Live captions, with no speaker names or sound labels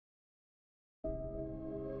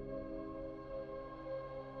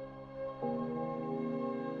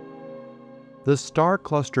The star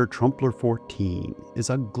cluster Trumpler 14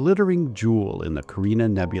 is a glittering jewel in the Carina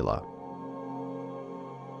Nebula.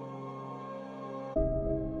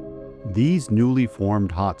 These newly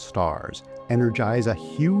formed hot stars energize a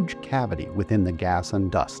huge cavity within the gas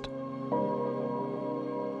and dust.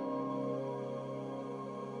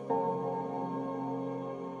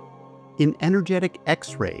 In energetic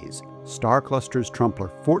X-rays, star clusters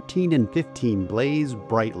Trumpler 14 and 15 blaze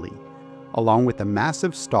brightly, along with the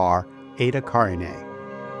massive star Eta Carinae.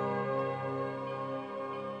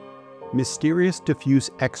 Mysterious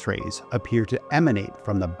diffuse X-rays appear to emanate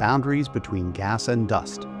from the boundaries between gas and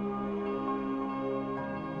dust.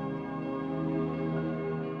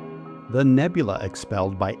 The nebula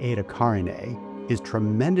expelled by Eta Carinae is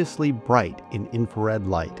tremendously bright in infrared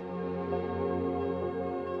light.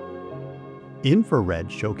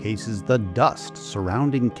 Infrared showcases the dust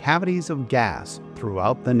surrounding cavities of gas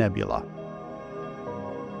throughout the nebula.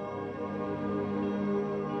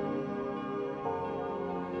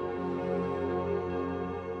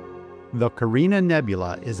 The Carina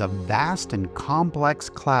Nebula is a vast and complex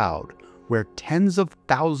cloud where tens of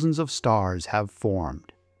thousands of stars have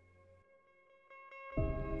formed.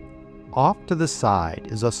 Off to the side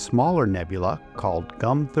is a smaller nebula called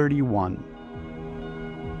GUM-31.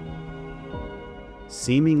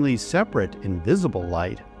 Seemingly separate in visible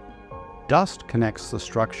light, dust connects the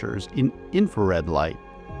structures in infrared light.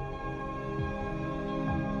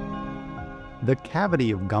 The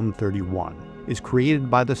cavity of GUM-31 is created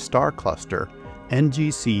by the star cluster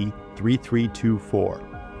NGC 3324.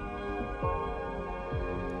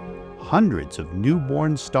 Hundreds of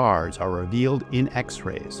newborn stars are revealed in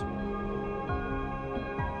X-rays.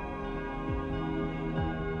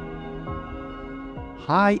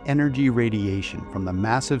 High-energy radiation from the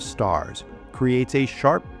massive stars creates a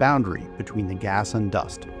sharp boundary between the gas and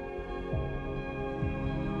dust.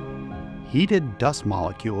 Heated dust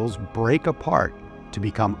molecules break apart to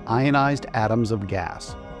become ionized atoms of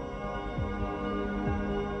gas.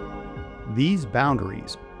 These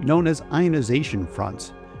boundaries, known as ionization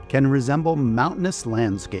fronts, can resemble mountainous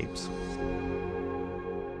landscapes.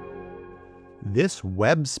 This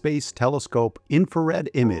Webb Space Telescope infrared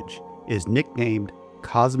image is nicknamed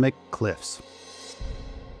Cosmic Cliffs.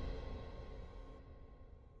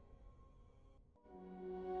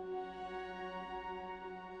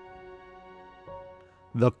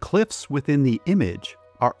 The cliffs within the image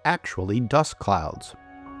are actually dust clouds.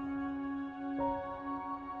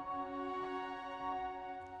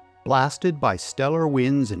 Blasted by stellar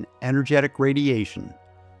winds and energetic radiation,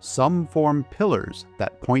 some form pillars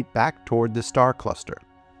that point back toward the star cluster.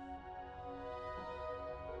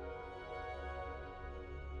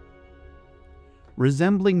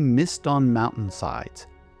 Resembling mist on mountainsides,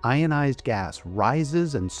 ionized gas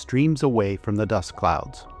rises and streams away from the dust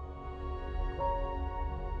clouds.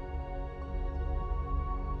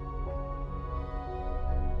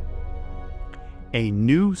 A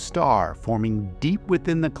new star forming deep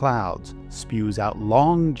within the clouds spews out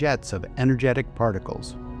long jets of energetic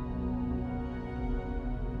particles.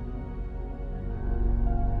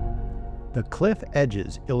 The cliff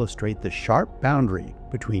edges illustrate the sharp boundary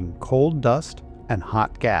between cold dust and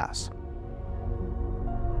hot gas.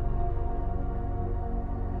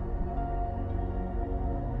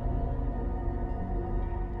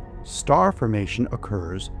 Star formation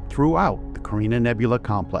occurs throughout the Carina Nebula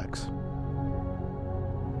Complex.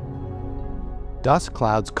 Dust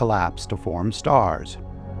clouds collapse to form stars.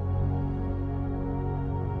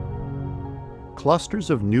 Clusters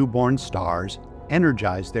of newborn stars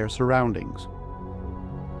energize their surroundings.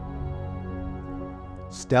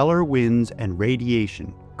 Stellar winds and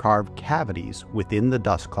radiation carve cavities within the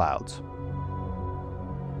dust clouds.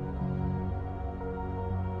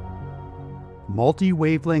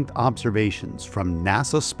 Multi-wavelength observations from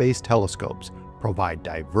NASA space telescopes provide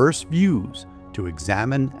diverse views to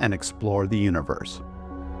examine and explore the universe.